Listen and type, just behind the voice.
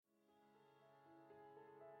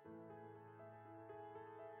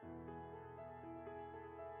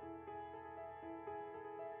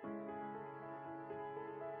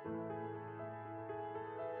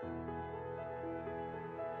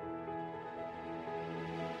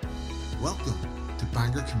Welcome to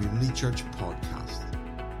Bangor Community Church Podcast.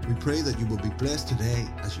 We pray that you will be blessed today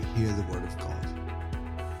as you hear the Word of God.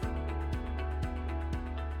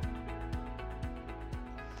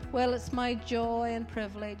 Well, it's my joy and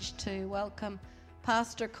privilege to welcome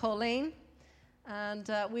Pastor Colleen. And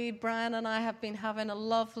Brian and I have been having a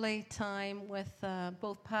lovely time with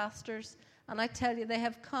both pastors. And I tell you, they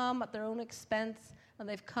have come at their own expense, and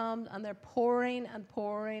they've come and they're pouring and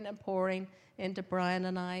pouring and pouring into Brian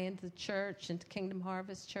and I, into the church, into Kingdom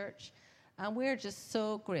Harvest Church. And we're just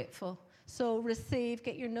so grateful. So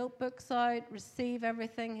get your notebooks out, receive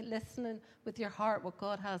everything, listening with your heart what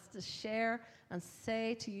God has to share and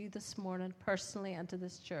say to you this morning personally and to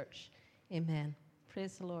this church. Amen.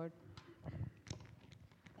 Praise the Lord.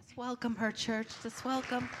 Let's welcome her, church. Just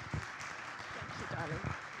welcome. Thank you, darling.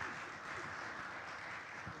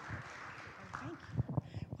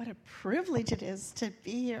 What a privilege it is to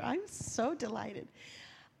be here. I'm so delighted.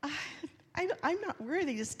 I'm not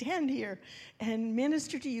worthy to stand here and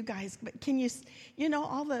minister to you guys, but can you know,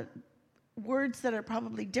 all the words that are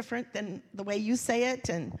probably different than the way you say it,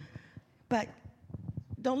 but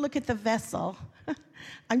don't look at the vessel.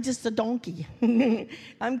 I'm just a donkey.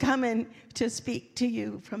 I'm coming to speak to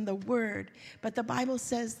you from the Word. But the Bible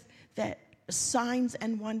says that signs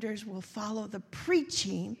and wonders will follow the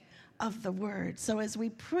preaching of the Word. So as we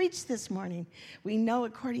preach this morning, we know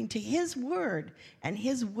according to His Word and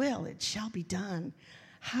His will, it shall be done.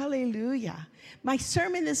 Hallelujah. My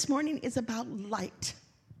sermon this morning is about light,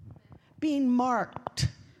 being marked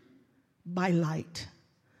by light.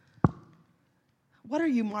 What are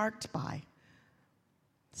you marked by?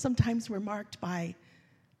 Sometimes we're marked by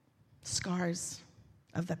scars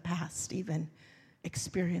of the past, even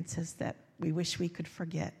experiences that we wish we could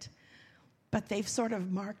forget. But they've sort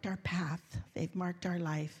of marked our path. They've marked our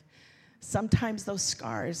life. Sometimes those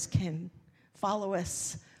scars can follow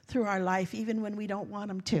us through our life, even when we don't want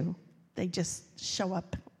them to. They just show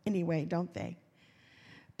up anyway, don't they?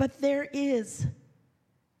 But there is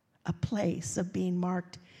a place of being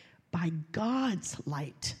marked by God's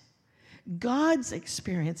light, God's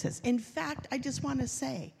experiences. In fact, I just want to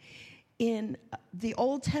say, in the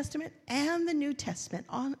Old Testament and the New Testament,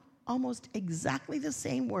 on almost exactly the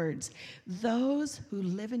same words, those who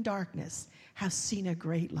live in darkness have seen a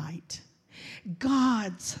great light.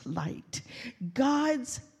 God's light.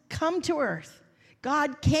 God's come to earth.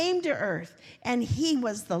 God came to earth, and He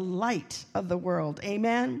was the light of the world.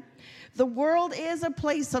 Amen? The world is a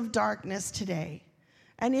place of darkness today.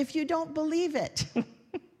 And if you don't believe it,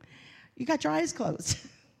 you got your eyes closed.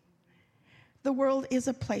 The world is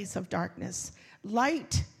a place of darkness.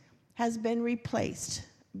 Light has been replaced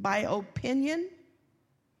by opinion,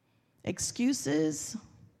 excuses,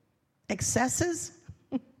 excesses,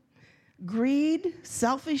 greed,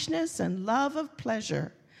 selfishness, and love of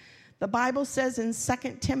pleasure. The Bible says in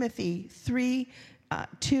 2 Timothy 3,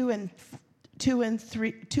 2 and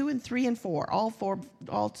 3 and 4,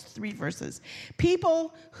 all three verses.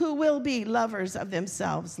 People who will be lovers of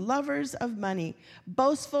themselves, lovers of money,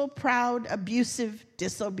 boastful, proud, abusive,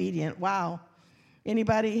 disobedient. Wow.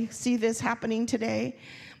 Anybody see this happening today?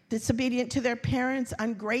 Disobedient to their parents,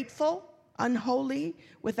 ungrateful, unholy,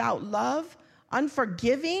 without love,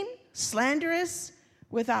 unforgiving, slanderous,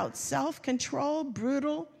 without self-control,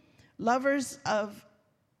 brutal,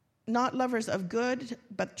 not lovers of good,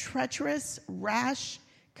 but treacherous, rash,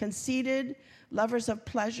 conceited, lovers of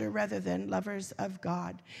pleasure rather than lovers of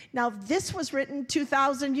God. Now, this was written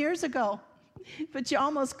 2,000 years ago, but you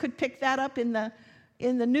almost could pick that up in the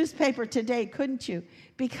newspaper today, couldn't you?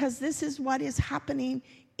 Because this is what is happening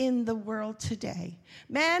in the world today.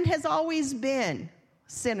 Man has always been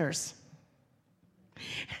sinners.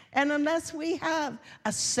 And unless we have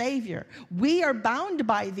a Savior, we are bound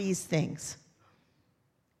by these things.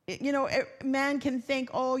 You know, man can think,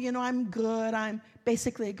 oh, you know, I'm good. I'm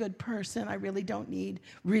basically a good person. I really don't need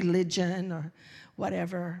religion or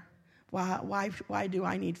whatever. Why do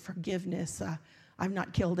I need forgiveness? I've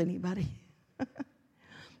not killed anybody.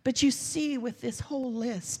 But you see with this whole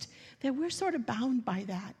list that we're sort of bound by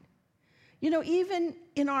that. You know, even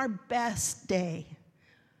in our best day,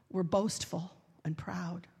 we're boastful and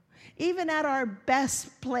proud. Even at our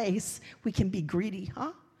best place, we can be greedy,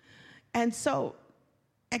 huh? And so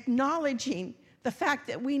acknowledging the fact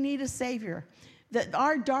that we need a Savior, that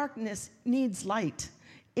our darkness needs light,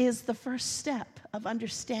 is the first step of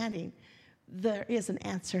understanding there is an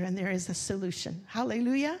answer and there is a solution.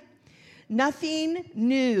 Hallelujah. Nothing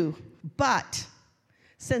new, but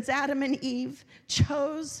since Adam and Eve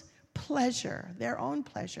chose pleasure, their own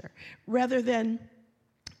pleasure, rather than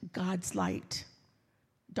God's light,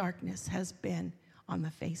 darkness has been on the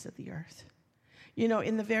face of the earth. You know,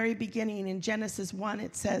 in the very beginning, in Genesis 1,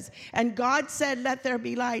 it says, "And God said, 'Let there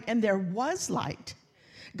be light,' and there was light.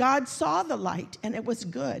 God saw the light, and it was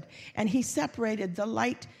good, and he separated the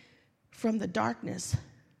light from the darkness."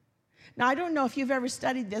 Now, I don't know if you've ever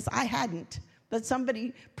studied this. I hadn't. But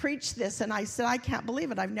somebody preached this, and I said, I can't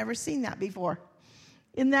believe it. I've never seen that before.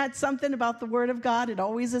 Isn't that something about the Word of God? It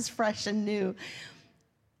always is fresh and new.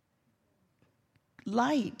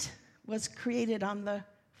 Light was created on the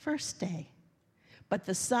first day, but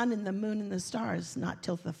the sun and the moon and the stars not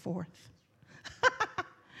till the fourth.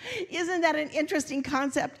 Isn't that an interesting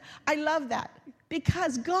concept? I love that,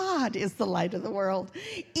 because God is the light of the world.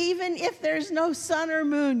 Even if there's no sun or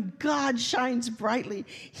moon, God shines brightly.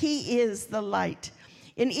 He is the light.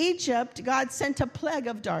 In Egypt, God sent a plague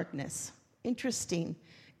of darkness. Interesting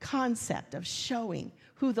concept of showing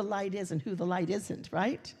who the light is and who the light isn't,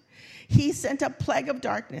 right? He sent a plague of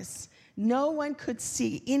darkness. No one could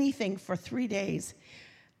see anything for 3 days.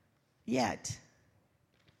 Yet,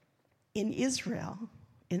 in Israel,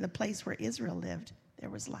 in the place where Israel lived, there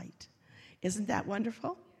was light. Isn't that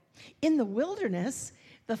wonderful? In the wilderness,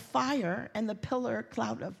 the fire and the pillar of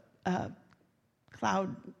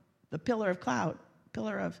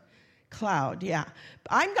cloud, yeah.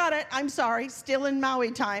 I got it. I'm sorry. Still in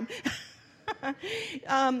Maui time.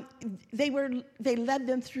 They led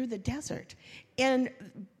them through the desert, and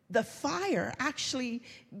the fire actually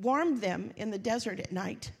warmed them in the desert at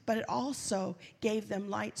night, but it also gave them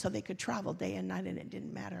light so they could travel day and night, and it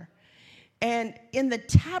didn't matter. And in the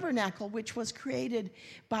tabernacle, which was created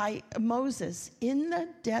by Moses in the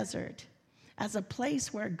desert as a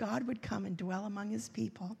place where God would come and dwell among his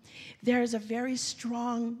people, there's a very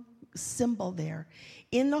strong symbol there.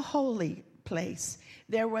 In the holy place,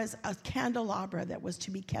 there was a candelabra that was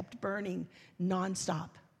to be kept burning nonstop.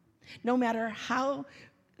 No matter how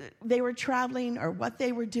they were traveling or what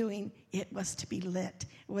they were doing, it was to be lit.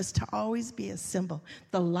 It was to always be a symbol.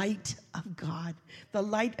 The light of God, the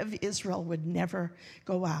light of Israel would never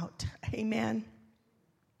go out. Amen.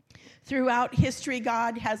 Throughout history,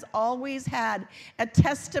 God has always had a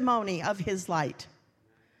testimony of his light.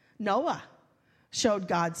 Noah showed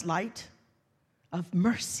God's light of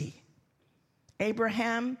mercy.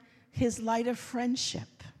 Abraham, his light of friendship.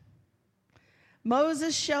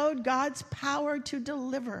 Moses showed God's power to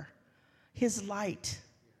deliver, his light.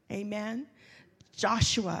 Amen.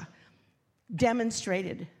 Joshua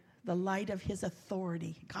demonstrated the light of his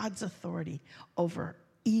authority, God's authority over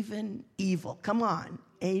even evil. Come on.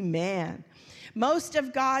 Amen. Most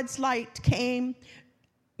of all,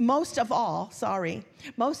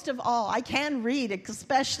 I can read,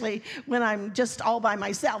 especially when I'm just all by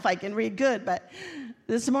myself. I can read good, but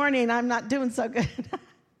this morning I'm not doing so good.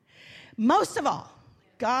 Most of all,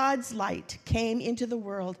 God's light came into the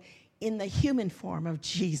world in the human form of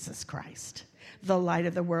Jesus Christ, the light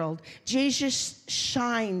of the world. Jesus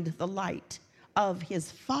shined the light of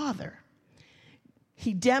his Father.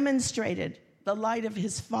 He demonstrated the light of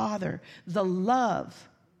his Father, the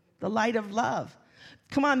light of love.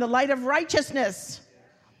 Come on, the light of righteousness,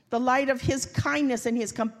 the light of his kindness and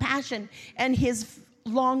his compassion and his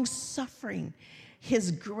long-suffering,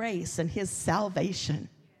 his grace and his salvation.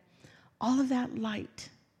 All of that light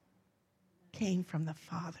came from the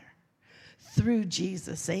Father through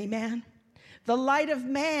Jesus. Amen. The light of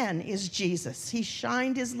man is Jesus. He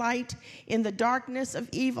shined his light in the darkness of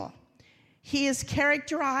evil. He is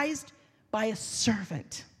characterized by a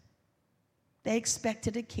servant. They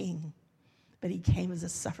expected a king, but he came as a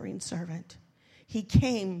suffering servant. He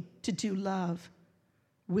came to do love,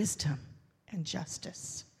 wisdom, and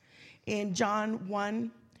justice. In John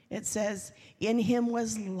 1, it says, "In him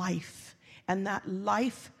was life, and that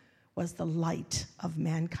life was the light of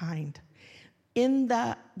mankind." In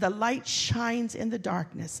the light shines in the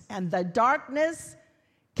darkness, and the darkness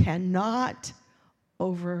cannot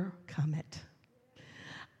overcome it.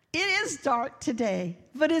 It is dark today,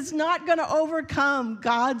 but it's not going to overcome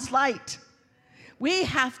God's light. We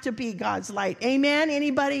have to be God's light. Amen?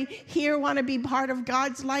 Anybody here want to be part of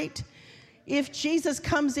God's light? If Jesus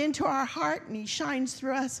comes into our heart and he shines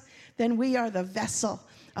through us, then we are the vessel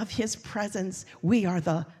of his presence. We are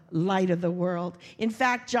the light of the world. In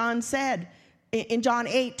fact, John said, in John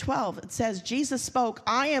 8:12, it says, Jesus spoke,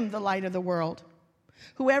 "I am the light of the world.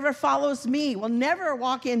 Whoever follows me will never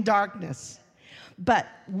walk in darkness, but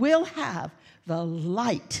will have the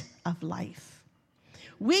light of life."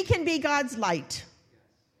 We can be God's light.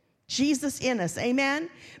 Jesus in us. Amen.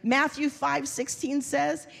 Matthew 5:16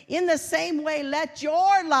 says, "In the same way, let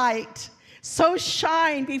your light so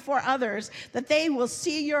shine before others that they will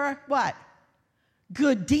see your" what?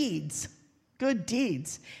 Good deeds. Good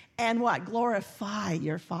deeds. and what? Glorify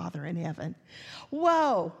your Father in heaven.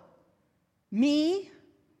 Whoa. Me,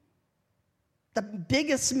 the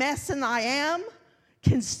biggest mess than I am,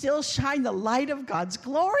 can still shine the light of God's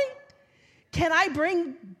glory? Can I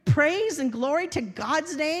bring praise and glory to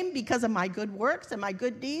God's name because of my good works and my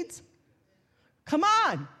good deeds? Come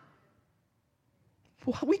on.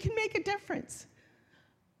 Well, we can make a difference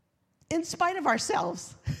in spite of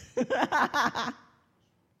ourselves.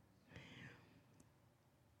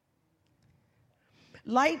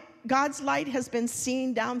 God's light has been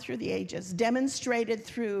seen down through the ages, demonstrated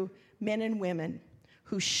through men and women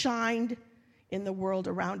who shined in the world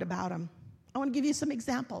around about them. I want to give you some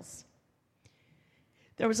examples.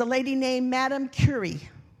 There was a lady named Madame Curie,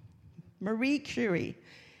 Marie Curie,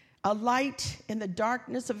 a light in the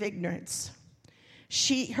darkness of ignorance.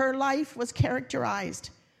 Her life was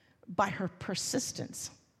characterized by her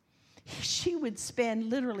persistence. She would spend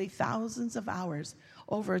literally thousands of hours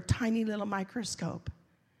over a tiny little microscope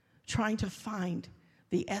trying to find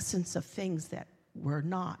the essence of things that were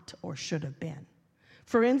not or should have been.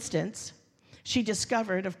 For instance, she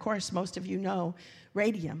discovered, of course, most of you know,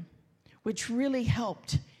 radium, which really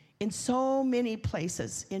helped in so many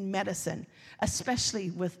places in medicine,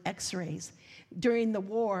 especially with x-rays. During the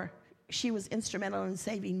war, she was instrumental in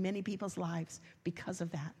saving many people's lives because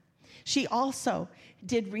of that. She also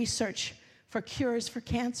did research for cures for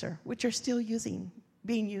cancer, which are still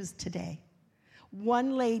being used today.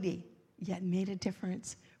 One lady, yet made a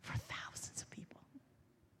difference for thousands of people.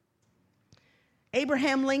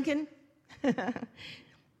 Abraham Lincoln,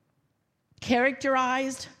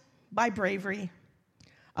 characterized by bravery,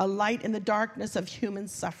 a light in the darkness of human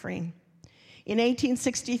suffering. In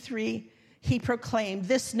 1863, he proclaimed,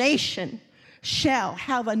 "This nation shall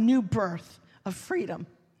have a new birth of freedom."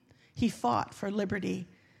 He fought for liberty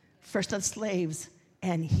for the slaves,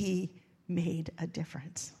 and he made a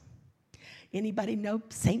difference. Anybody know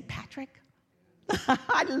St. Patrick?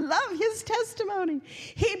 I love his testimony.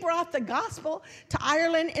 He brought the gospel to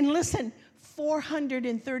Ireland in, listen,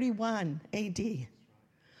 431 AD.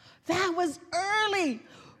 That was early.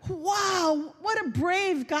 Wow, what a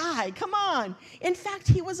brave guy. Come on. In fact,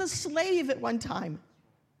 he was a slave at one time.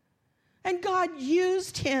 And God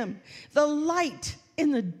used him, the light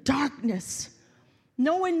in the darkness.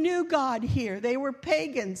 No one knew God here. They were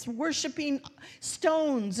pagans, worshiping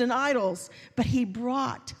stones and idols. But he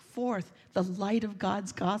brought forth the light of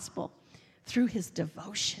God's gospel through his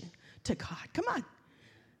devotion to God. Come on.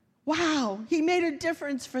 Wow, he made a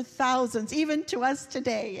difference for thousands, even to us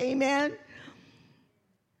today. Amen.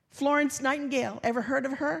 Florence Nightingale, ever heard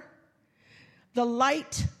of her?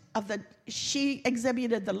 She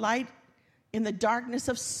exhibited the light in the darkness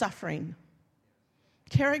of suffering.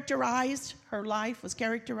 Her life was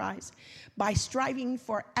characterized by striving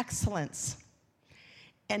for excellence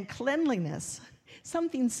and cleanliness.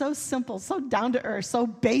 Something so simple, so down to earth, so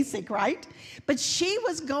basic, right? But she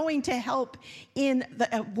was going to help in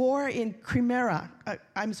the war in Crimea.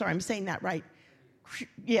 I'm sorry, I'm saying that right.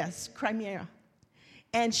 Yes, Crimea.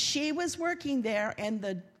 And she was working there, and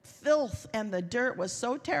the filth and the dirt was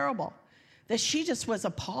so terrible that she just was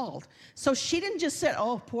appalled. So she didn't just say,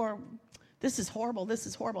 "Oh, poor, this is horrible, this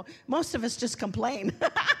is horrible." Most of us just complain.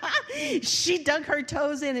 She dug her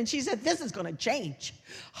toes in, and she said, "This is going to change.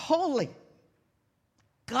 Holy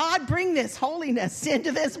God, bring this holiness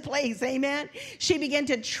into this place." Amen. She began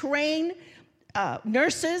to train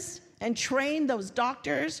nurses and train those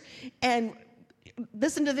doctors. And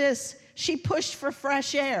listen to this. She pushed for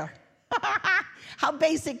fresh air. How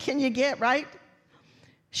basic can you get, right?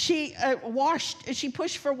 She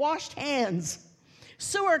pushed for washed hands,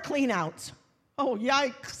 sewer cleanouts. Oh,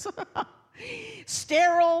 yikes.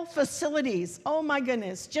 Sterile facilities. Oh, my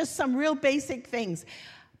goodness. Just some real basic things.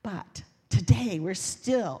 But today, we're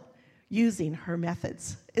still using her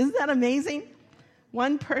methods. Isn't that amazing?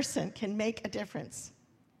 One person can make a difference.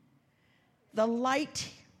 A light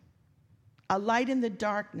in the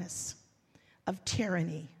darkness of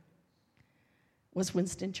tyranny was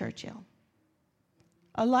Winston Churchill.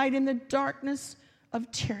 A light in the darkness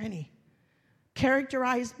of tyranny,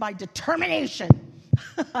 characterized by determination.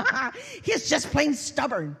 He's just plain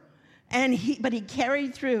stubborn. But he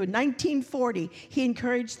carried through. In 1940, he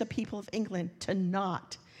encouraged the people of England to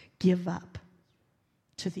not give up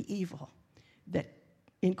to the evil that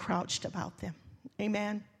encroached about them.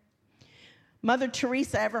 Amen. Mother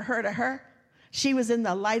Teresa, ever heard of her? She was in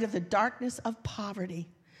the light of the darkness of poverty,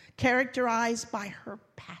 characterized by her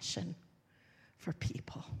passion for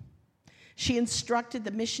people. She instructed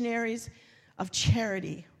the missionaries of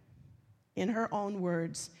charity, in her own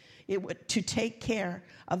words, to take care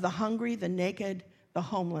of the hungry, the naked, the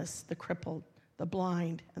homeless, the crippled, the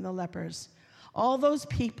blind, and the lepers. All those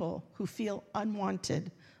people who feel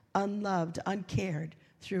unwanted, unloved, uncared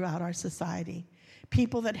throughout our society.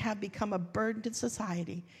 People that have become a burden to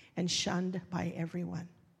society and shunned by everyone.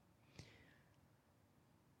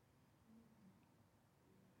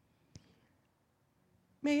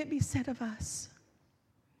 May it be said of us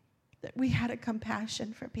that we had a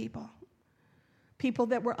compassion for people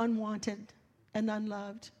that were unwanted and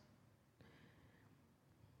unloved.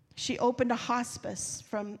 She opened a hospice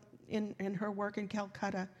in her work in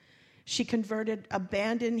Calcutta. She converted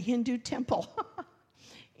abandoned Hindu temple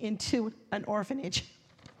into an orphanage.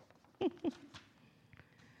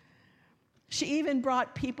 She even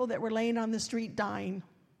brought people that were laying on the street dying,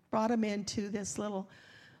 brought them into this little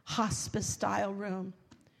hospice-style room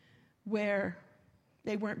where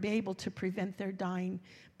they weren't able to prevent their dying,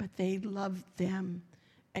 but they loved them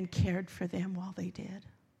and cared for them while they did.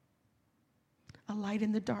 A light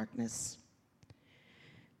in the darkness.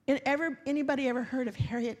 Anybody ever heard of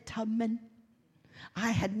Harriet Tubman? I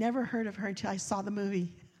had never heard of her until I saw the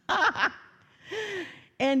movie.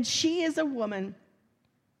 And she is a woman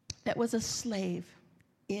that was a slave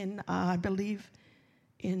in, I believe,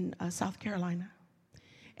 in South Carolina.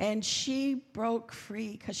 And she broke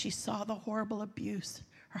free because she saw the horrible abuse.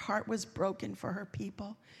 Her heart was broken for her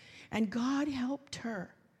people. And God helped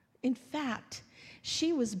her. In fact,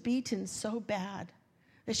 she was beaten so bad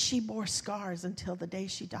that she bore scars until the day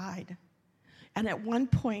she died. And at one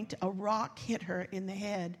point, a rock hit her in the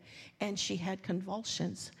head, and she had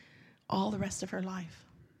convulsions all the rest of her life.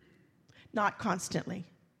 Not constantly,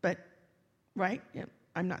 but, right? Yeah,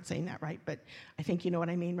 I'm not saying that right, but I think you know what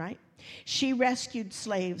I mean, right? She rescued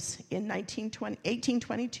slaves in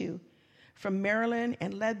 1822 from Maryland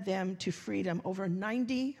and led them to freedom over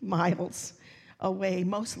 90 miles away,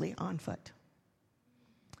 mostly on foot.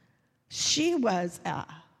 She was a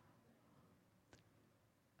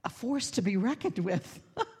force to be reckoned with.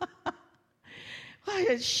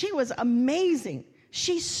 She was amazing.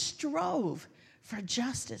 She strove for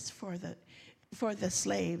justice for the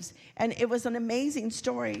slaves. And it was an amazing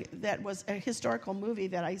story that was a historical movie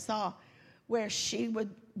that I saw where she would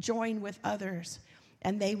join with others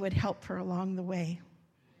and they would help her along the way.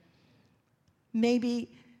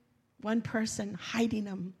 Maybe one person hiding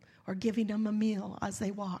them or giving them a meal as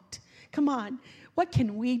they walked. Come on, what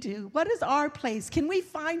can we do? What is our place? Can we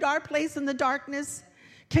find our place in the darkness?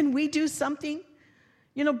 Can we do something?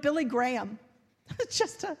 You know, Billy Graham,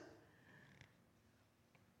 just a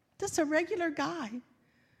regular guy,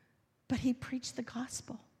 but he preached the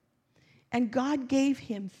gospel. And God gave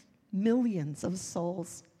him millions of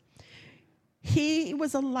souls. He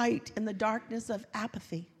was a light in the darkness of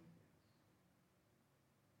apathy.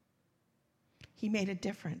 He made a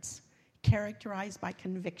difference, characterized by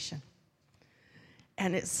conviction.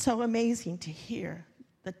 And it's so amazing to hear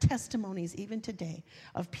the testimonies even today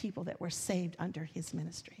of people that were saved under his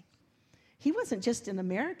ministry. He wasn't just in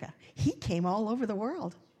America. He came all over the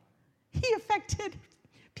world. He affected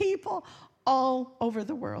people all over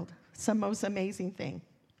the world. It's the most amazing thing.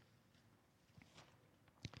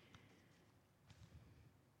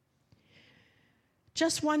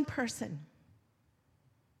 Just one person.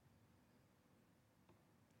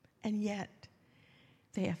 And yet,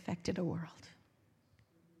 they affected a world.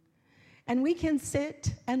 And we can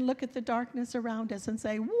sit and look at the darkness around us and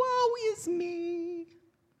say, woe is me.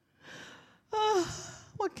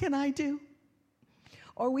 What can I do?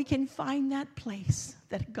 Or we can find that place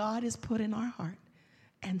that God has put in our heart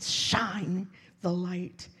and shine the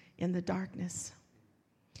light in the darkness.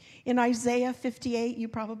 In Isaiah 58, you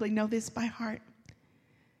probably know this by heart.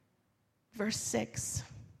 Verse 6,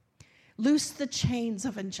 loose the chains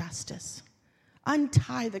of injustice,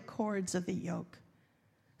 untie the cords of the yoke,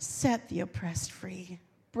 set the oppressed free,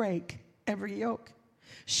 break every yoke.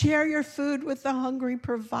 Share your food with the hungry,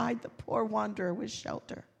 provide the poor wanderer with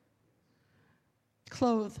shelter.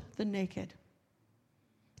 Clothe the naked,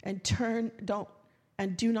 and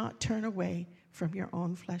do not turn away from your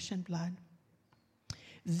own flesh and blood.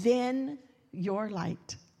 Then your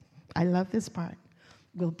light, I love this part,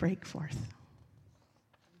 will break forth.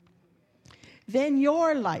 Then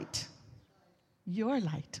your light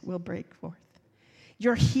will break forth.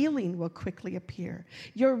 Your healing will quickly appear.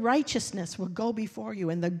 Your righteousness will go before you,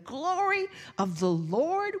 and the glory of the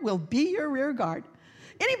Lord will be your rear guard.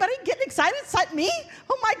 Anybody getting excited? It's like me?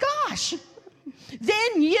 Oh my gosh.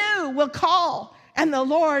 Then you will call, and the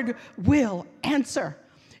Lord will answer.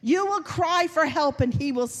 You will cry for help, and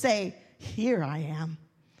he will say, here I am.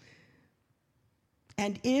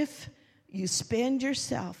 And if you spend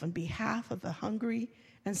yourself on behalf of the hungry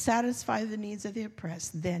and satisfy the needs of the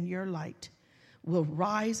oppressed, then your light will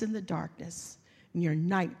rise in the darkness. and your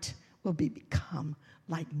night will become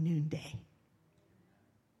like noonday.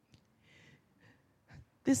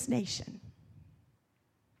 This nation,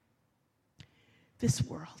 this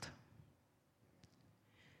world,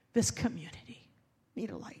 this community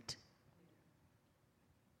need a light.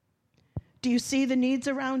 Do you see the needs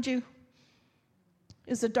around you?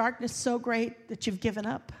 Is the darkness so great that you've given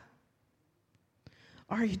up?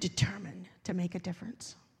 Or are you determined to make a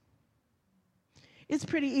difference? It's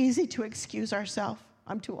pretty easy to excuse ourselves.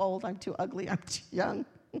 I'm too old, I'm too ugly, I'm too young.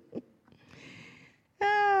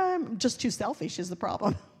 I'm just too selfish is the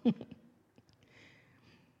problem.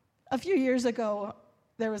 A few years ago,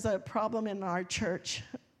 there was a problem in our church,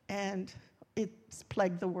 and it's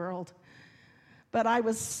plagued the world. But I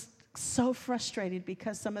was so frustrated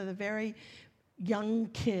because some of the very young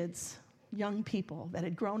kids, young people that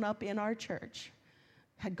had grown up in our church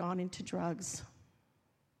had gone into drugs.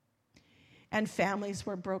 And families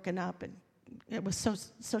were broken up, and it was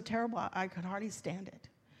so terrible, I could hardly stand it.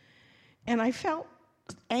 And I felt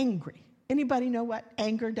angry. Anybody know what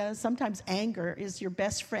anger does? Sometimes anger is your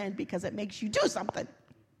best friend because it makes you do something.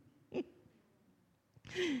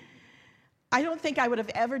 I don't think I would have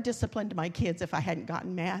ever disciplined my kids if I hadn't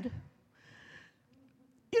gotten mad.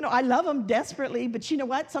 You know, I love them desperately, but you know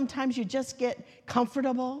what? Sometimes you just get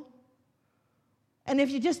comfortable. And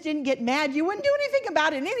if you just didn't get mad, you wouldn't do anything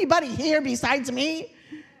about it. Anybody here besides me?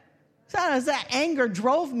 So that anger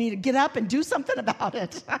drove me to get up and do something about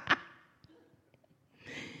it.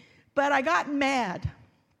 But I got mad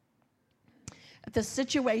at the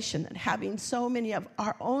situation that having so many of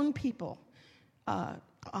our own people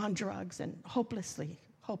on drugs and hopelessly.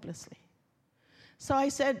 So I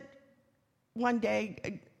said, one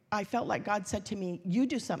day, I felt like God said to me, you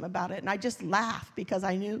do something about it. And I just laughed because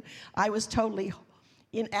I knew I was totally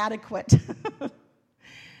inadequate.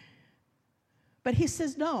 But he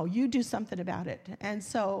says, no, you do something about it. And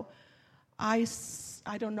so I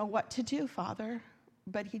don't know what to do, Father.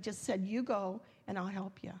 But he just said, you go and I'll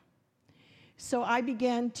help you. So I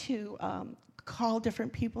began to call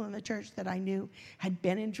different people in the church that I knew had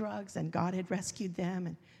been in drugs and God had rescued them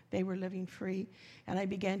and they were living free. And I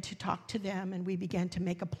began to talk to them and we began to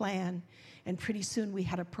make a plan. And pretty soon we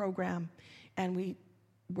had a program and we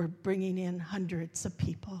were bringing in hundreds of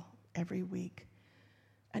people every week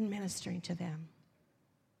and ministering to them.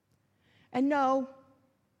 And no,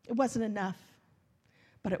 it wasn't enough.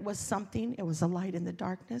 But it was something. It was a light in the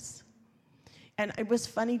darkness. And it was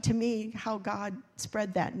funny to me how God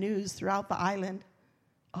spread that news throughout the island.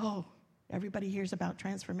 Oh, everybody hears about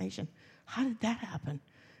transformation. How did that happen?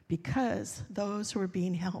 Because those who were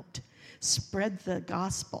being helped spread the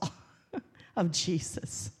gospel of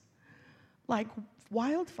Jesus like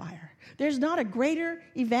wildfire. There's not a greater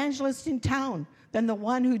evangelist in town than the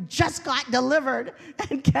one who just got delivered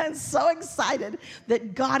and gets so excited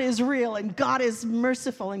that God is real and God is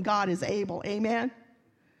merciful and God is able. Amen?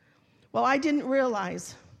 Well, I didn't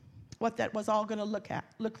realize what that was all going to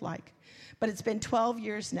look like. But it's been 12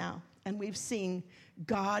 years now, and we've seen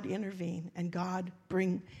God intervene and God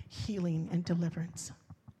bring healing and deliverance.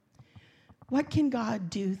 What can God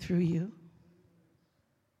do through you?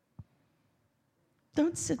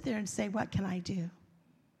 Don't sit there and say, what can I do?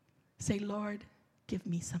 Say, Lord, give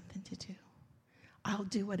me something to do. I'll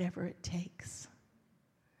do whatever it takes.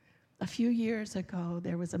 A few years ago,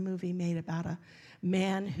 there was a movie made about a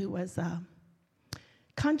man who was a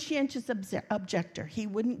conscientious objector. He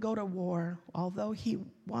wouldn't go to war. Although he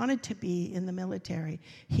wanted to be in the military,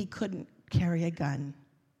 he couldn't carry a gun.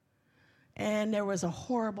 And there was a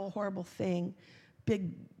horrible, horrible thing,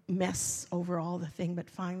 big mess over all the thing, but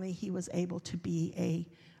finally he was able to be a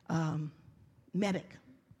medic.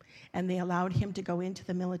 And they allowed him to go into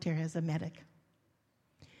the military as a medic.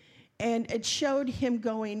 And it showed him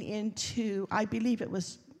going into, I believe it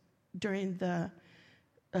was during the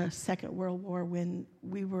Second World War when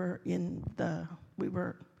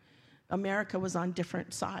America was on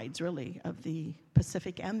different sides, really, of the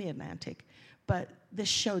Pacific and the Atlantic. But this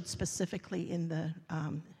showed specifically in the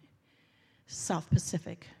South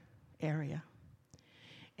Pacific area.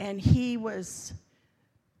 And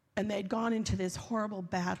they'd gone into this horrible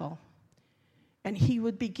battle. And he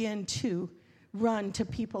would begin to run to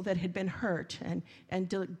people that had been hurt and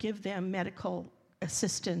to give them medical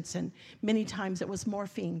assistance. And many times it was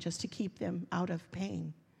morphine just to keep them out of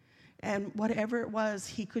pain. And whatever it was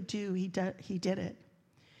he could do, he did it.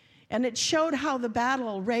 And it showed how the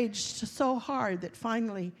battle raged so hard that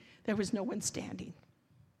finally there was no one standing.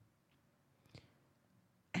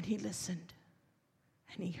 And he listened,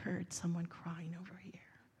 and he heard someone crying over here.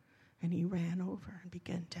 And he ran over and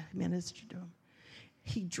began to minister to them.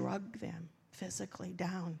 He drugged them physically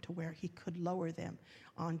down to where he could lower them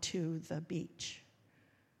onto the beach.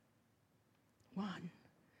 One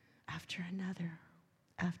after another,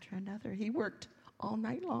 after another. He worked all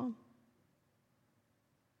night long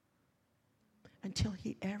until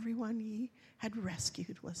everyone he had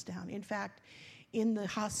rescued was down. In fact, in the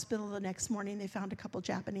hospital the next morning, they found a couple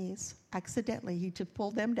Japanese. Accidentally, he just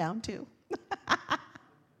pulled them down too.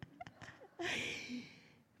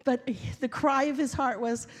 But the cry of his heart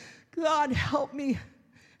was, God, help me.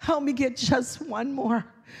 Help me get just one more.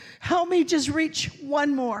 Help me just reach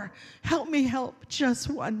one more. Help me help just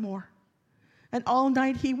one more. And all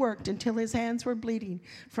night he worked until his hands were bleeding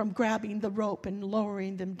from grabbing the rope and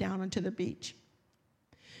lowering them down onto the beach.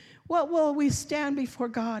 What will we stand before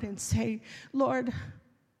God and say, Lord,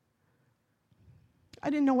 I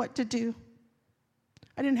didn't know what to do.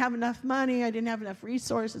 I didn't have enough money. I didn't have enough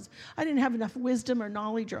resources. I didn't have enough wisdom or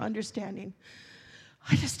knowledge or understanding.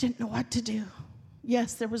 I just didn't know what to do.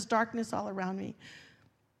 Yes, there was darkness all around me.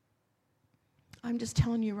 I'm just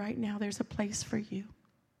telling you right now, there's a place for you.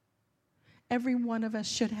 Every one of us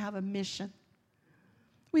should have a mission.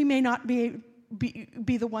 We may not be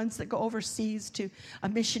the ones that go overseas to a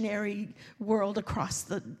missionary world across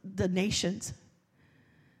the nations,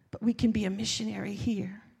 but we can be a missionary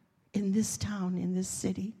here in this town, in this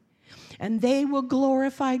city. And they will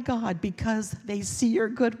glorify God because they see your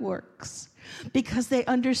good works, because they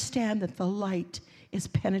understand that the light is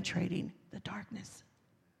penetrating the darkness.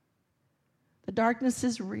 The darkness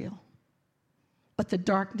is real, but the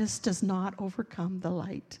darkness does not overcome the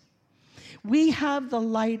light. We have the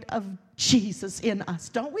light of Jesus in us,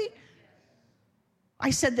 don't we?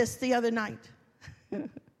 I said this the other night.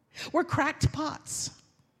 We're cracked pots.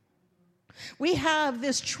 We have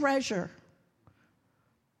this treasure,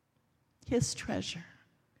 his treasure,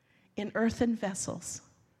 in earthen vessels.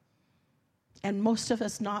 And most of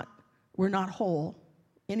us we're not whole.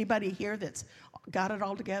 Anybody here that's got it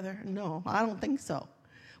all together? No, I don't think so.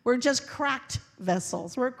 We're just cracked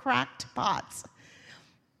vessels. We're cracked pots.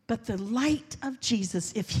 But the light of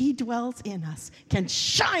Jesus, if he dwells in us, can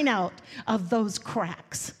shine out of those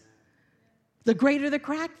cracks. The greater the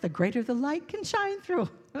crack, the greater the light can shine through.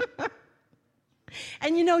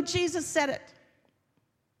 And you know, Jesus said it.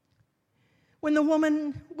 When the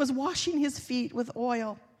woman was washing his feet with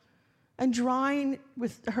oil and drying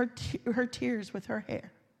with her tears with her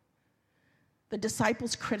hair, the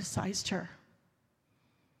disciples criticized her.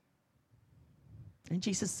 And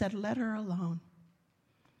Jesus said, let her alone.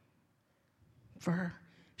 For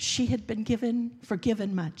she had been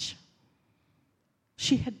forgiven much.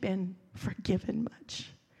 She had been forgiven much,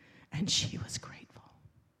 and she was grateful.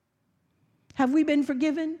 Have we been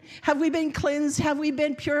forgiven? Have we been cleansed? Have we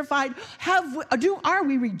been purified? Are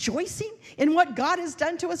we rejoicing in what God has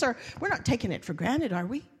done to us? Or we're not taking it for granted, are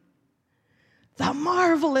we? The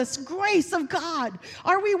marvelous grace of God.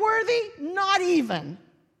 Are we worthy? Not even.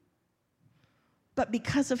 But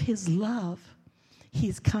because of his love,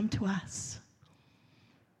 he's come to us.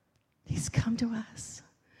 He's come to us.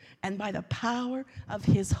 And by the power of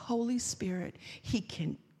his Holy Spirit, he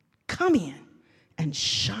can come in and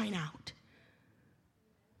shine out.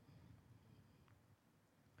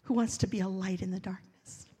 Who wants to be a light in the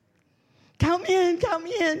darkness? Come in,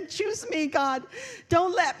 choose me, God.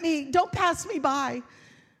 Don't pass me by.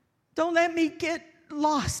 Don't let me get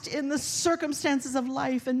lost in the circumstances of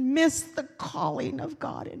life and miss the calling of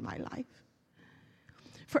God in my life.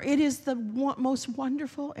 For it is the most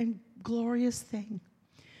wonderful and glorious thing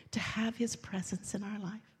to have his presence in our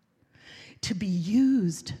life, to be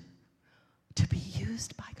used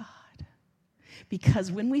by God.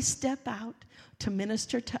 Because when we step out to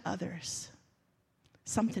minister to others,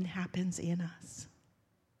 something happens in us.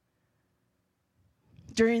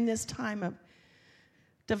 During this time of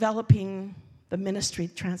developing the ministry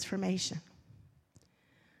transformation,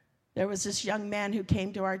 there was this young man who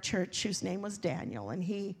came to our church whose name was Daniel, and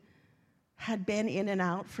he had been in and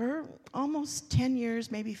out for almost 10 years,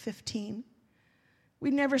 maybe 15. We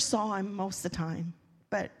never saw him most of the time,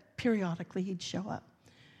 but periodically he'd show up.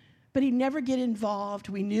 But he'd never get involved.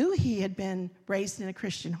 We knew he had been raised in a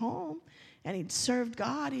Christian home, and he'd served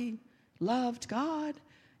God, he loved God,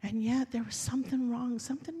 and yet there was something wrong.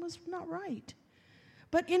 Something was not right.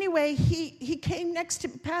 But anyway, he came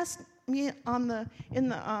past me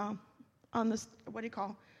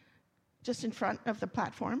just in front of the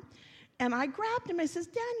platform, and I grabbed him. I says,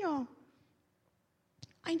 Daniel,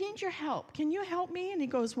 I need your help. Can you help me? And he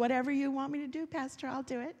goes, whatever you want me to do, Pastor, I'll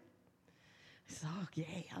do it. I said,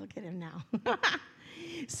 okay, I'll get him now.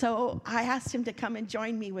 So I asked him to come and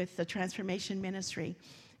join me with the transformation ministry.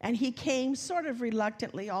 And he came sort of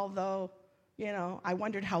reluctantly, although I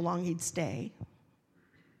wondered how long he'd stay.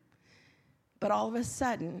 But all of a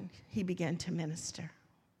sudden, he began to minister.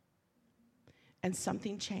 And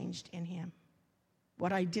something changed in him.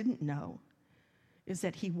 What I didn't know is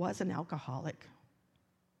that he was an alcoholic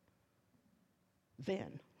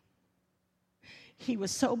then. He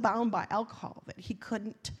was so bound by alcohol that he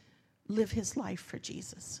couldn't live his life for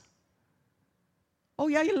Jesus. Oh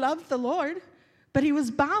yeah, he loved the Lord, but he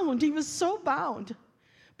was bound. He was so bound.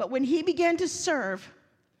 But when he began to serve,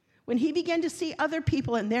 when he began to see other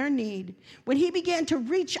people in their need, when he began to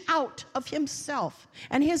reach out of himself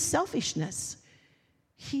and his selfishness,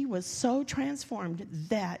 he was so transformed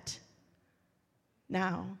that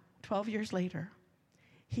now, 12 years later,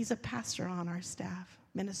 he's a pastor on our staff,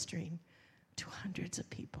 ministering to hundreds of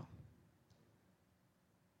people.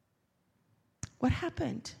 What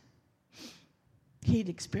happened? He'd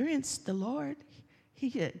experienced the Lord. He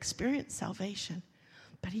had experienced salvation,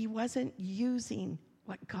 but he wasn't using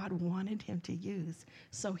what God wanted him to use,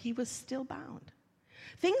 so he was still bound.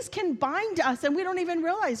 Things can bind us and we don't even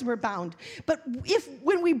realize we're bound. But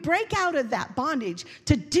when we break out of that bondage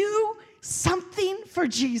to do something for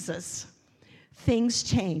Jesus, things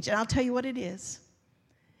change. And I'll tell you what it is.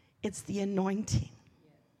 It's the anointing.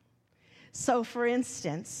 So for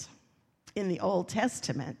instance, in the Old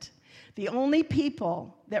Testament, the only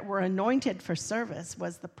people that were anointed for service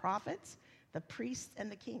was the prophets, the priests,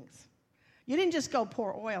 and the kings. You didn't just go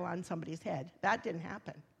pour oil on somebody's head. That didn't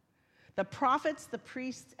happen. The prophets, the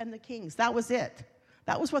priests, and the kings, that was it.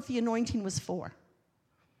 That was what the anointing was for.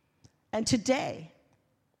 And today,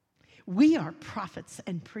 we are prophets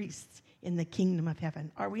and priests in the kingdom of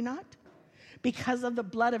heaven, are we not? Because of the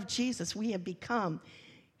blood of Jesus, we have become,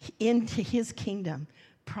 into his kingdom,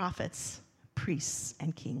 prophets, priests,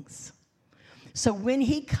 and kings. So when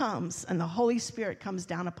he comes and the Holy Spirit comes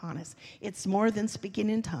down upon us, it's more than speaking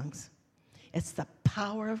in tongues. It's the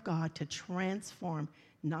power of God to transform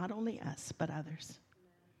not only us, but others.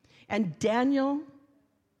 And Daniel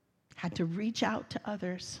had to reach out to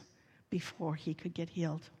others before he could get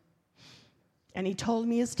healed. And he told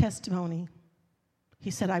me his testimony.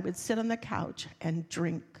 He said, I would sit on the couch and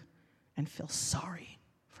drink and feel sorry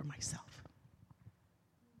for myself.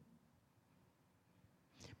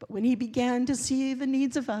 But when he began to see the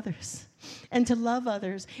needs of others and to love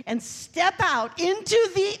others and step out into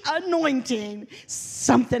the anointing,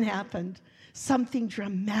 something happened. Something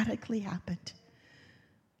dramatically happened.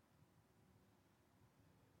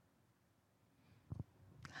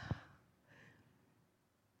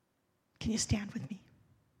 Can you stand with me?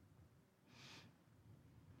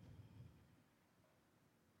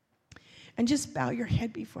 And just bow your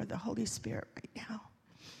head before the Holy Spirit right now,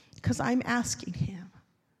 because I'm asking him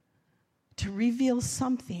to reveal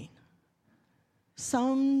something,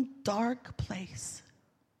 some dark place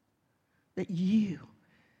that you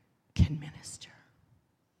can minister.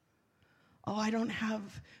 Oh, I don't have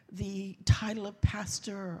the title of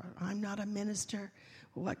pastor, or I'm not a minister.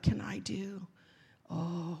 What can I do?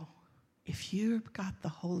 Oh, if you've got the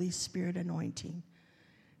Holy Spirit anointing,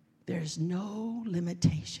 there's no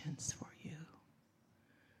limitations for you.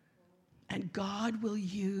 And God will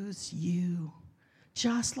use you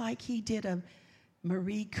just like he did a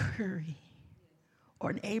Marie Curie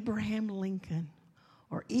or an Abraham Lincoln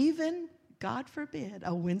or even, God forbid,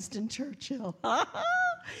 a Winston Churchill.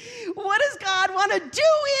 What does God want to do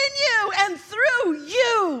in you and through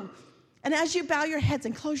you? And as you bow your heads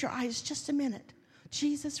and close your eyes just a minute,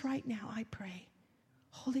 Jesus, right now I pray,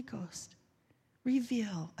 Holy Ghost,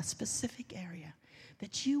 reveal a specific area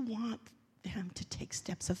that you want them to take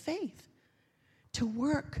steps of faith, to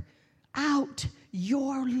work out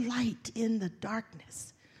your light in the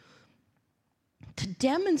darkness, to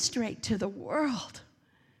demonstrate to the world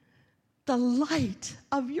the light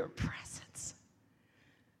of your presence.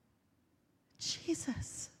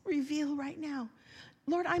 Jesus, reveal right now.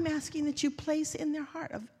 Lord, I'm asking that you place in their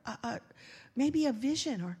heart maybe a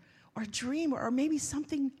vision or a dream or maybe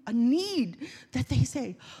something, a need that they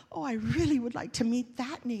say, oh, I really would like to meet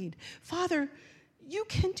that need. Father, you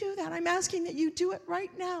can do that. I'm asking that you do it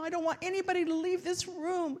right now. I don't want anybody to leave this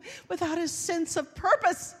room without a sense of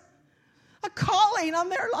purpose, a calling on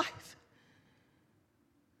their life.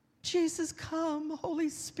 Jesus, come. Holy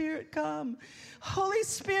Spirit, come. Holy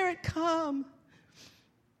Spirit, come.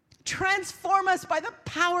 Transform us by the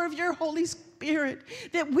power of your Holy Spirit,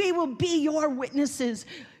 that we will be your witnesses,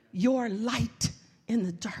 your light in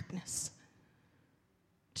the darkness.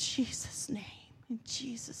 In Jesus' name, in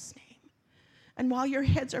Jesus' name. And while your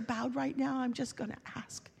heads are bowed right now, I'm just going to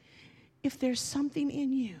ask if there's something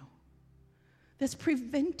in you that's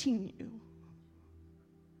preventing you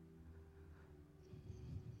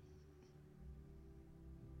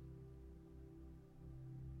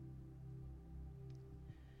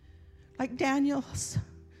like Daniel's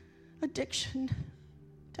addiction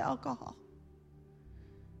to alcohol.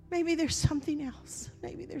 Maybe there's something else.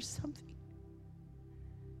 Maybe there's something.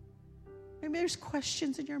 Maybe there's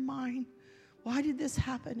questions in your mind. Why did this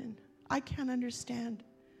happen? And I can't understand.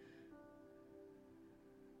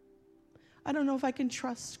 I don't know if I can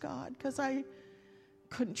trust God because I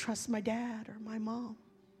couldn't trust my dad or my mom.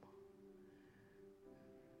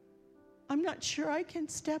 I'm not sure I can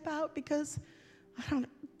step out because I don't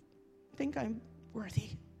think I'm worthy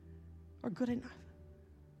or good enough.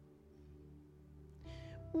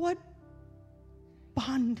 What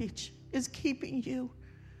bondage is keeping you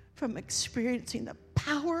from experiencing the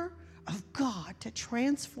power of God to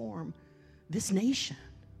transform this nation?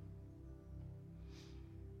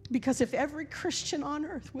 Because if every Christian on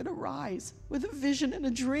earth would arise with a vision and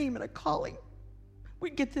a dream and a calling,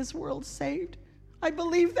 we'd get this world saved. I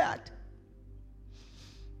believe that.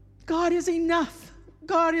 God is enough.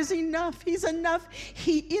 God is enough. He's enough.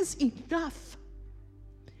 He is enough.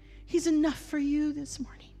 He's enough for you this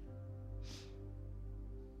morning.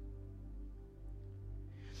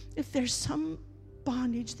 If there's some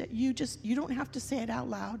bondage that you don't have to say it out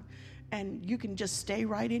loud, and you can just stay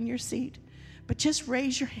right in your seat, but just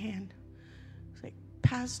raise your hand. Say,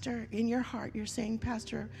 Pastor, in your heart, you're saying,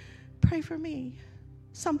 Pastor, pray for me.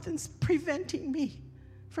 Something's preventing me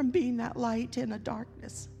from being that light in a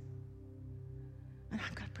darkness. And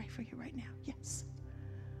I'm going to pray for you right now. Yes.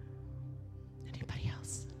 Anybody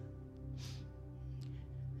else?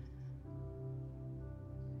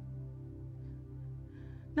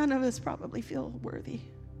 None of us probably feel worthy,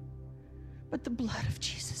 but the blood of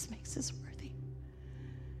Jesus makes us worthy.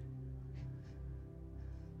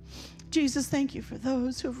 Jesus, thank you for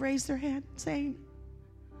those who have raised their hand saying,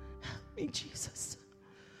 help me, Jesus.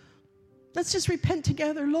 Let's just repent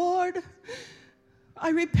together. Lord,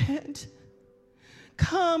 I repent.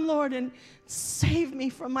 Come, Lord, and save me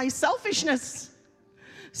from my selfishness.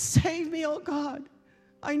 Save me, oh God.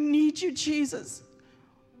 I need you, Jesus.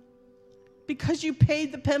 Because you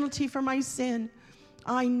paid the penalty for my sin,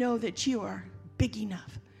 I know that you are big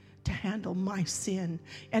enough to handle my sin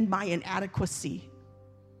and my inadequacy,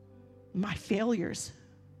 my failures.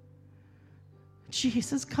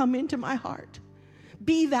 Jesus, come into my heart.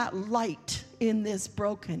 Be that light in this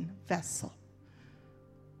broken vessel.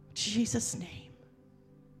 In Jesus' name.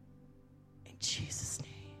 In Jesus' name.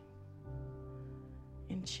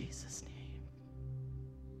 In Jesus' name.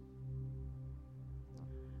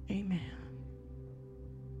 Amen.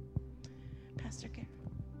 Pastor Gary.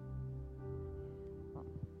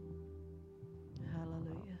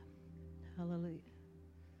 Hallelujah. Hallelujah.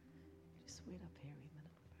 Just wait up here a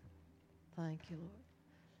minute. Thank you, Lord.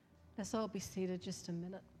 Let's all be seated just a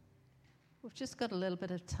minute. We've just got a little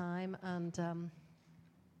bit of time, and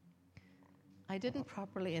I didn't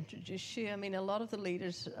properly introduce you. I mean, a lot of the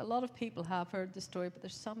leaders, a lot of people have heard the story, but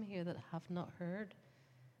there's some here that have not heard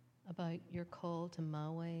about your call to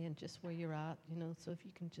Maui and just where you're at, so if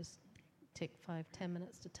you can just take 5-10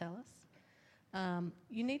 minutes to tell us.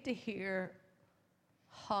 You need to hear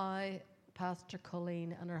how Pastor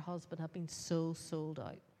Colleen and her husband have been so sold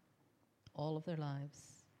out all of their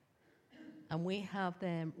lives. And we have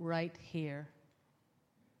them right here.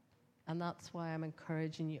 And that's why I'm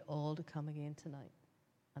encouraging you all to come again tonight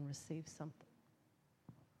and receive something.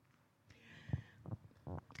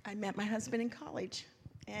 I met my husband in college,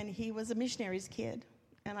 and he was a missionary's kid,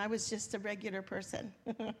 and I was just a regular person.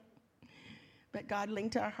 But God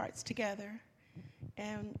linked our hearts together,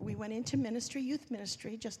 and we went into ministry, youth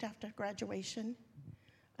ministry, just after graduation.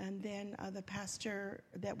 And then the pastor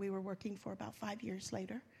that we were working for about 5 years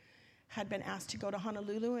later had been asked to go to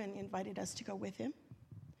Honolulu and invited us to go with him.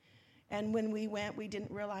 And when we went, we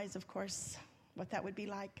didn't realize, of course, what that would be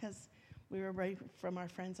like because we were away from our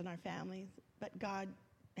friends and our families. But God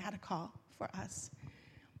had a call for us.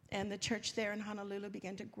 And the church there in Honolulu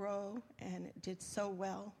began to grow, and it did so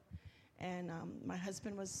well. And my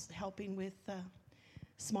husband was helping with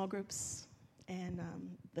small groups and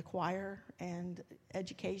the choir and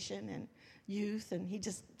education and youth, and he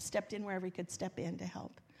just stepped in wherever he could step in to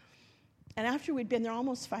help. And after we'd been there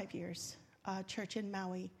almost 5 years, a church in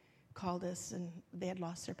Maui called us, and they had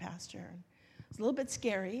lost their pastor. And it was a little bit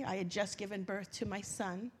scary. I had just given birth to my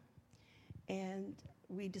son, and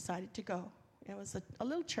we decided to go. It was a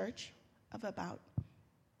little church of about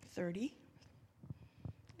 30,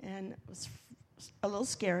 and it was a little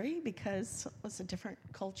scary because it was a different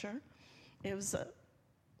culture. It was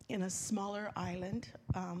in a smaller island,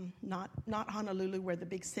 not Honolulu where the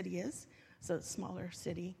big city is. It's a smaller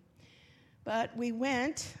city. But we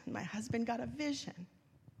went, and my husband got a vision.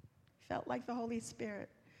 Felt like the Holy Spirit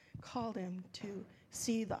called him to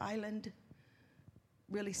see the island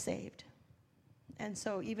really saved. And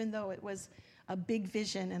so even though it was a big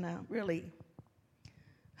vision and a really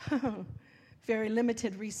very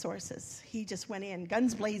limited resources, he just went in,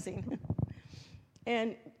 guns blazing.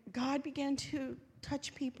 And God began to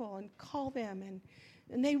touch people and call them.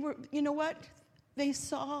 And they were, you know what? They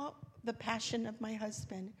saw the passion of my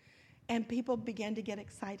husband, and people began to get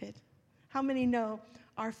excited. How many know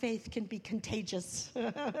our faith can be contagious?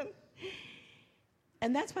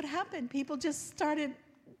 And that's what happened. People just started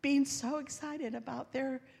being so excited about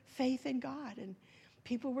their faith in God, and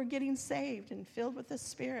people were getting saved and filled with the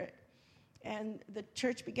Spirit. And the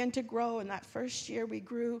church began to grow, and that first year we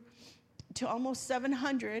grew to almost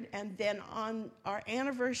 700, and then on our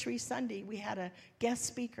anniversary Sunday, we had a guest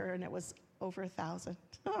speaker, and it was over 1,000.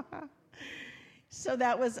 So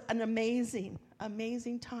that was an amazing,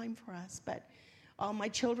 amazing time for us. But all my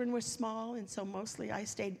children were small, and so mostly I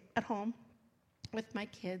stayed at home with my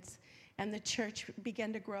kids, and the church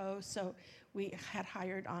began to grow, so we had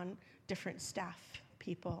hired on different staff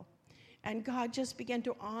people. And God just began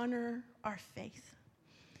to honor our faith.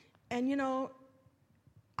 And you know,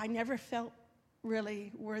 I never felt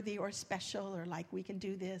really worthy or special or like we can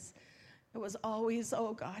do this. It was always,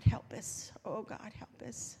 oh God, help us. Oh God, help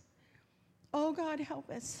us. Oh God, help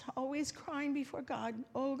us. Always crying before God,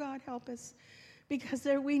 oh God, help us. Because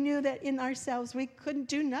we knew that in ourselves we couldn't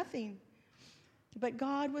do nothing. But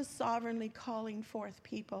God was sovereignly calling forth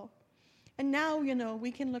people. And now, you know,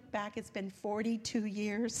 we can look back. It's been 42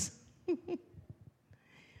 years.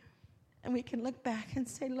 And we can look back and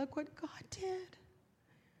say, look what God did.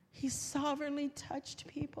 He sovereignly touched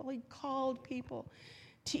people. He called people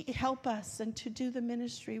to help us and to do the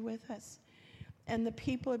ministry with us. And the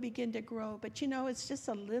people begin to grow. But you know, it's just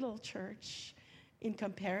a little church in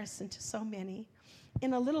comparison to so many.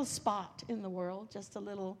 In a little spot in the world, just a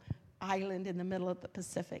little island in the middle of the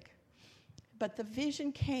Pacific. But the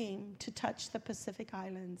vision came to touch the Pacific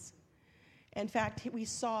Islands. In fact, we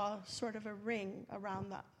saw sort of a ring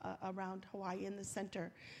around Hawaii in the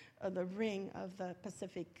center of the ring of the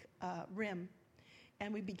Pacific Rim.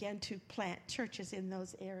 And we began to plant churches in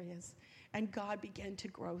those areas. And God began to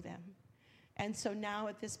grow them. And so now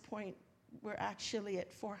at this point, we're actually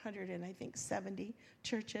at 470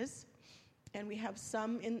 churches. And we have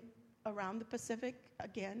some around the Pacific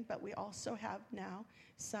again, but we also have now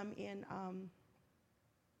some in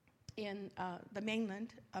the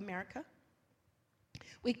mainland America.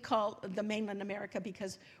 We call the mainland America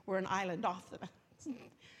because we're an island off the,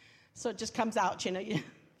 so it just comes out, you know,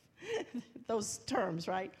 those terms,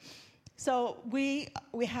 right? So we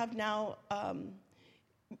have now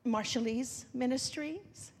Marshallese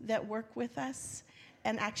ministries that work with us,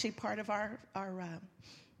 and actually part of our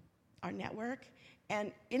network.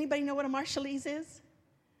 And anybody know what a Marshallese is?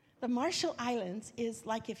 The Marshall Islands is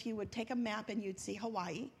like if you would take a map and you'd see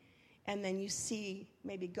Hawaii, and then you see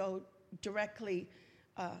maybe go directly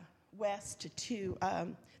west to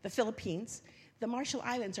the Philippines. The Marshall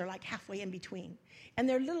Islands are like halfway in between. And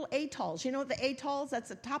they're little atolls. You know the atolls? That's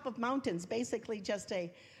the top of mountains, basically just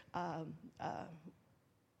a,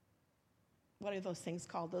 what are those things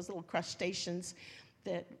called? Those little crustaceans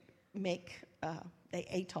that make the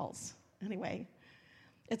atolls. Anyway,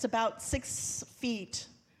 it's about 6 feet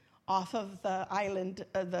off of the island,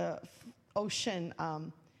 the ocean,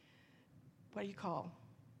 what do you call?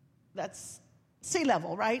 That's sea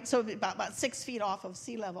level, right? So about 6 feet off of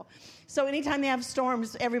sea level. So anytime they have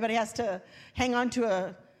storms, everybody has to hang on to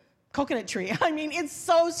a coconut tree. I mean, it's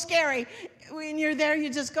so scary. When you're there, you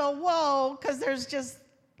just go, whoa, because there's just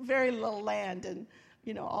very little land and,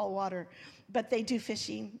 you know, all water. But they do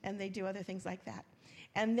fishing and they do other things like that.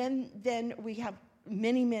 And then we have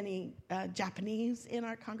many Japanese in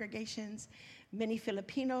our congregations, many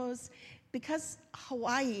Filipinos. Because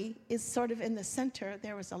Hawaii is sort of in the center,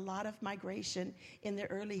 there was a lot of migration in the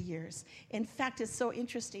early years. In fact, it's so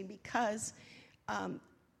interesting because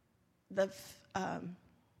the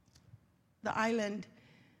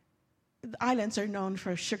islands are known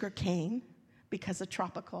for sugar cane because of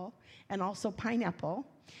tropical, and also pineapple.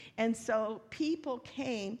 And so people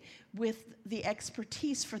came with the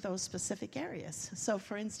expertise for those specific areas. So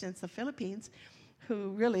for instance, the Philippines,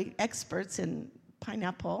 who really experts in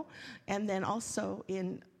pineapple, and then also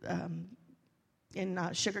in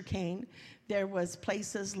sugar cane. There was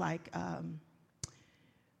places like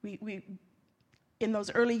we in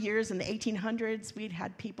those early years in the 1800s, we'd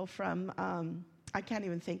had people from I can't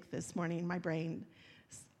even think this morning. My brain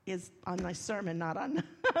is on my sermon, not on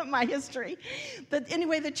my history. But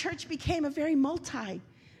anyway, the church became a very multicultural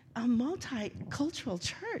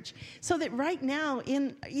church. So that right now,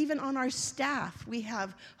 even on our staff, we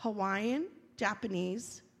have Hawaiian,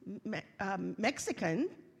 Japanese, Mexican,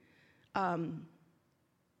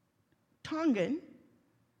 Tongan,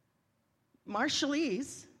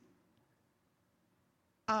 Marshallese,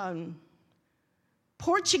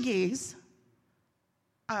 Portuguese.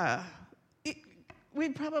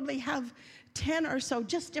 We'd probably have 10 or so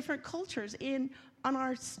just different cultures on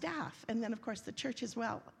our staff. And then, of course, the church as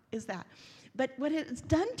well is that. But what it's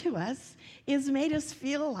done to us is made us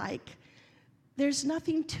feel like there's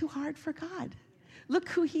nothing too hard for God. Look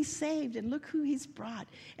who He saved and look who He's brought.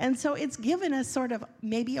 And so it's given us sort of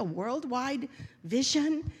maybe a worldwide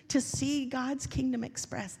vision to see God's kingdom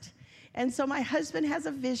expressed. And so my husband has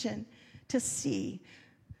a vision to see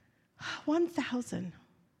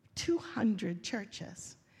 1,200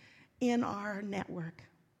 churches in our network.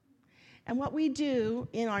 And what we do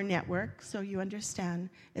in our network, so you understand,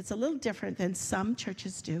 it's a little different than some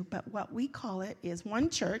churches do, but what we call it is one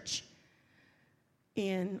church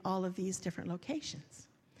in all of these different locations.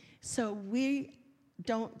 So we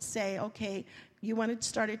don't say, okay, you want to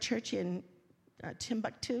start a church in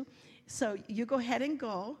Timbuktu, so you go ahead and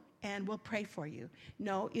go, and we'll pray for you.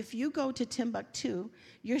 No, if you go to Timbuktu,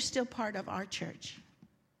 you're still part of our church.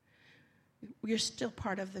 You're still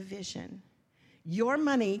part of the vision. Your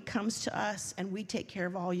money comes to us, and we take care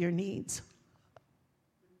of all your needs.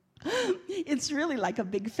 It's really like a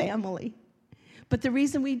big family. But the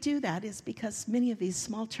reason we do that is because many of these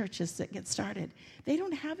small churches that get started, they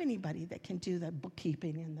don't have anybody that can do the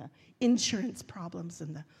bookkeeping and the insurance problems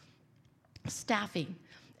and the staffing.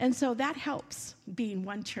 And so that helps being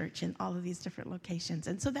one church in all of these different locations.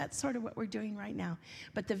 And so that's sort of what we're doing right now.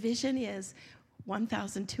 But the vision is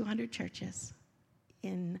 1,200 churches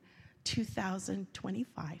in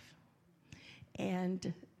 2025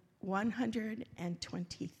 and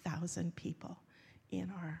 120,000 people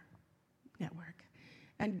in our network.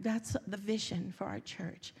 And that's the vision for our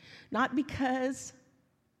church. Not because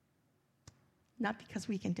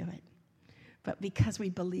we can do it, but because we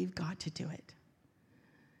believe God to do it.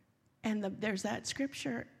 And there's that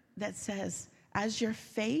scripture that says, as your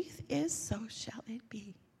faith is, so shall it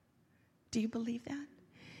be. Do you believe that?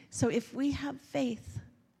 So if we have faith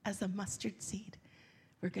as a mustard seed,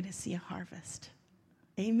 we're going to see a harvest.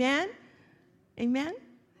 Amen? Amen?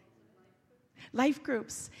 Life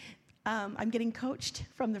groups. I'm getting coached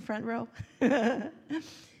from the front row.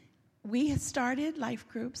 We had started life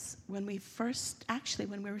groups when we were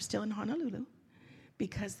still in Honolulu,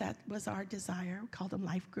 because that was our desire. We called them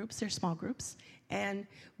life groups. They're small groups. And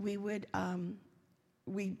we would,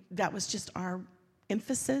 that was just our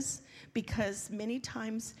emphasis, because many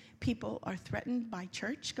times people are threatened by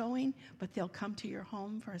church going, but they'll come to your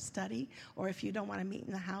home for a study. Or if you don't want to meet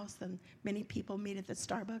in the house, then many people meet at the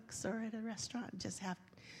Starbucks or at a restaurant and just have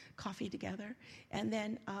coffee together. And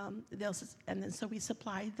then so we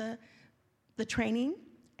supply the training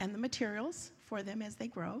and the materials for them as they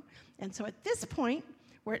grow. And so at this point,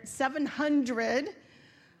 we're at 700,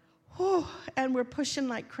 and we're pushing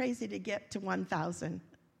like crazy to get to 1,000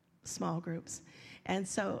 small groups. And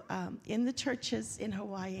so in the churches in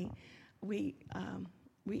Hawaii, we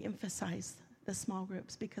emphasize the small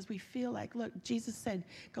groups, because we feel like, look, Jesus said,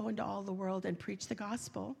 go into all the world and preach the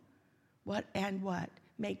gospel. What?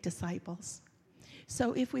 Make disciples.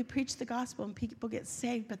 So if we preach the gospel and people get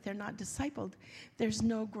saved, but they're not discipled, there's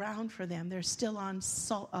no ground for them. They're still on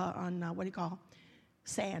sand.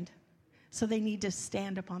 So they need to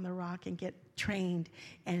stand up on the rock and get trained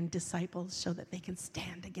and discipled so that they can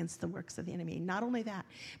stand against the works of the enemy. Not only that,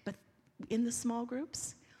 but in the small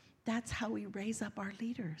groups, that's how we raise up our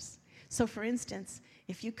leaders. So for instance,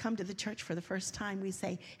 if you come to the church for the first time, we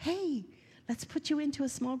say, hey, let's put you into a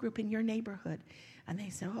small group in your neighborhood. And they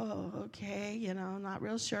say, oh, okay, not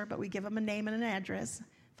real sure, but we give them a name and an address,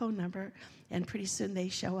 phone number, and pretty soon they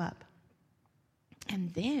show up.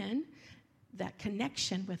 And then that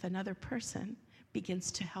connection with another person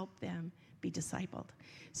begins to help them be discipled.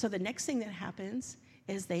 So the next thing that happens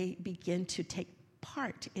is they begin to take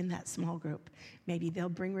part in that small group. Maybe they'll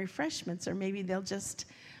bring refreshments, or maybe they'll just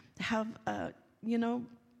have,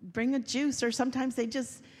 bring a juice, or sometimes they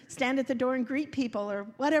just stand at the door and greet people, or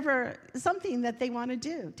whatever, something that they want to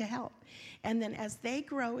do to help. And then as they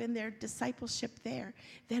grow in their discipleship there,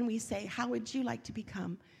 then we say, how would you like to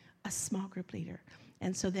become a small group leader?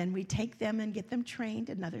 And so then we take them and get them trained,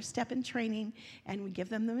 another step in training, and we give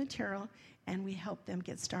them the material, and we help them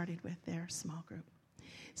get started with their small group.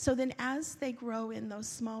 So then as they grow in those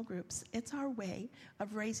small groups, it's our way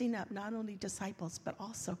of raising up not only disciples, but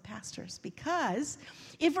also pastors. Because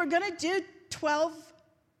if we're going to do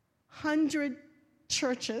 1,200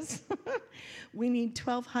 churches, we need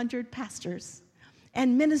 1,200 pastors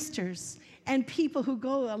and ministers and people who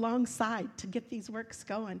go alongside to get these works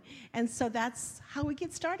going. And so that's how we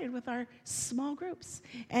get started with our small groups.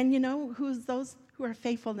 And you know, who's those who are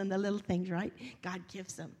faithful in the little things, right? God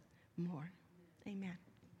gives them more. Amen.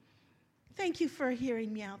 Thank you for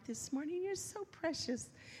hearing me out this morning. You're so precious.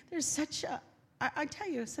 There's such a, I tell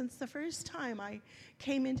you, since the first time I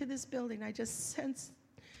came into this building, I just sensed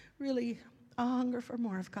really a hunger for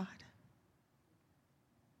more of God.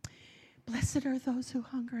 Blessed are those who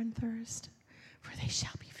hunger and thirst, for they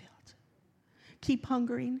shall be filled. Keep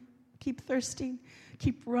hungering, keep thirsting,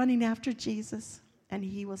 keep running after Jesus, and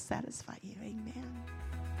he will satisfy you. Amen.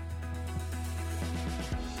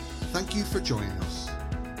 Thank you for joining us.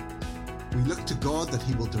 We look to God that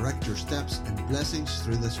he will direct your steps and blessings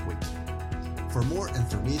through this week. For more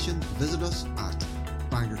information, visit us at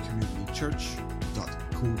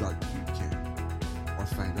bangorcommunitychurch.co.uk or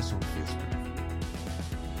find us on Facebook.